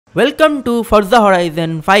Welcome to Forza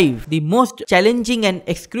Horizon 5, the most challenging and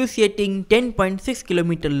excruciating 10.6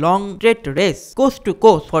 km long straight race, coast to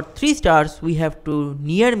coast. For 3 stars, we have to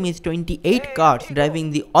near miss 28 cars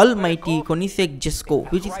driving the almighty Koenigsegg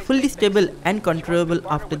Jesko, which is fully stable and controllable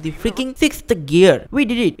after the freaking 6th gear. We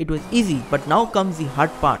did it, it was easy, but now comes the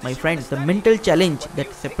hard part, my friends, the mental challenge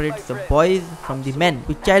that separates the boys from the men.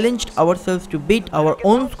 We challenged ourselves to beat our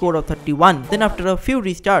own score of 31, then after a few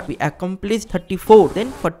restarts, we accomplished 34,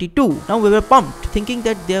 then 42. Now we were pumped, thinking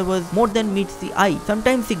that there was more than meets the eye.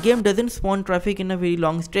 Sometimes the game doesn't spawn traffic in a very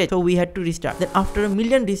long stretch, so we had to restart. Then after a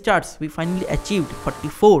million restarts, we finally achieved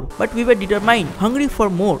 44. But we were determined, hungry for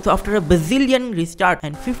more. So after a bazillion restart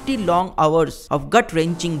and 50 long hours of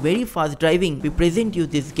gut-wrenching, very fast driving, we present you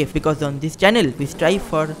this gift, because on this channel, we strive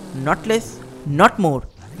for not less, not more,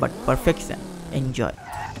 but perfection. Enjoy.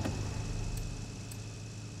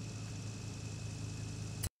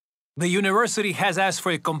 The university has asked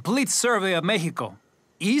for a complete survey of Mexico,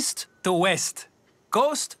 east to west,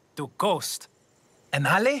 coast to coast. And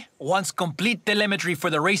Ale wants complete telemetry for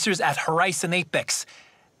the racers at Horizon Apex.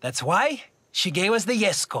 That's why she gave us the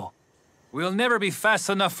Jesko. We'll never be fast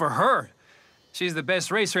enough for her. She's the best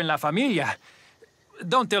racer in La Familia.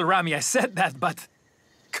 Don't tell Rami I said that, but...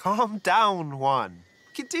 Calm down, Juan.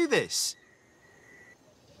 We can do this.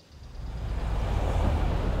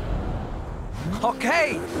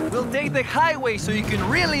 Okay, we'll take the highway so you can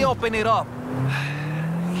really open it up.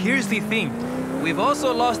 Here's the thing. We've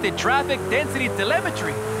also lost the traffic density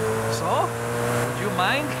telemetry. So, would you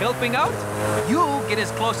mind helping out? You get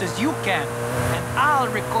as close as you can, and I'll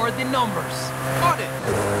record the numbers. On it.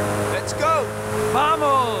 Let's go.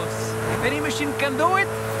 Vamos! If any machine can do it,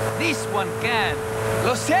 this one can.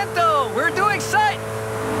 Lo siento, we're doing sight.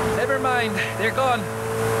 Never mind, they're gone.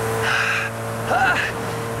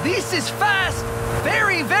 This is fast!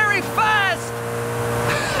 Very, very fast!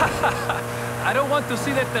 I don't want to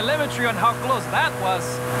see the telemetry on how close that was.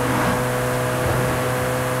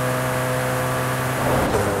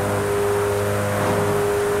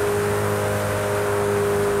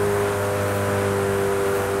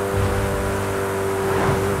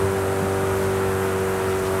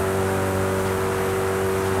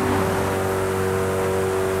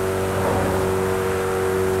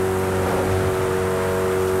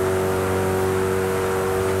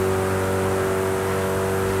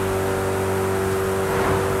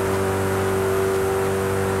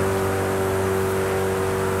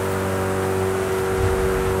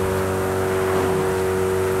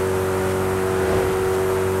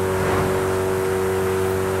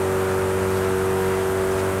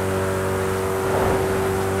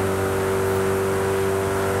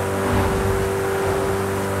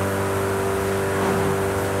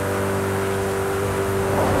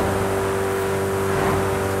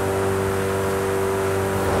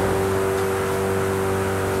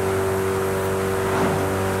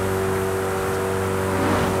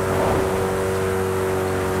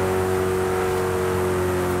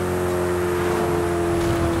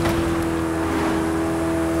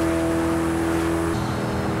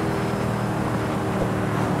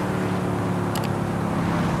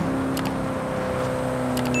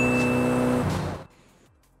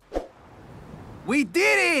 We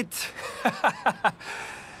did it!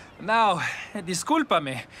 Now,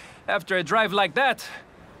 discúlpame. After a drive like that,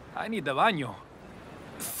 I need the baño.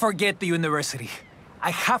 Forget the university.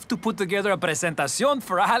 I have to put together a presentación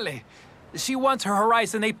for Ale. She wants her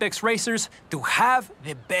Horizon Apex racers to have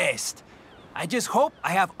the best. I just hope I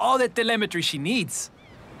have all the telemetry she needs.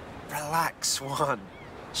 Relax, Juan.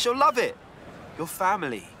 She'll love it. Your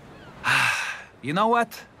family. You know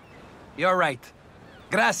what? You're right.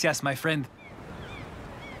 Gracias, my friend.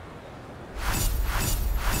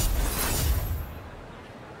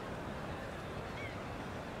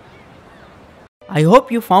 I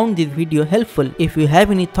hope you found this video helpful. If you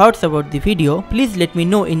have any thoughts about the video, please let me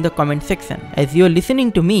know in the comment section. As you are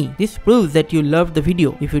listening to me, this proves that you loved the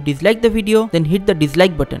video. If you dislike the video, then hit the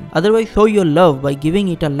dislike button. Otherwise, show your love by giving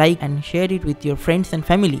it a like and share it with your friends and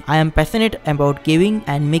family. I am passionate about gaming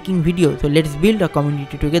and making videos, so let's build a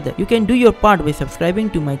community together. You can do your part by subscribing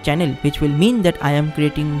to my channel, which will mean that I am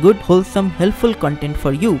creating good, wholesome, helpful content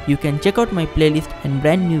for you. You can check out my playlist and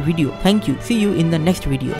brand new video. Thank you. See you in the next video.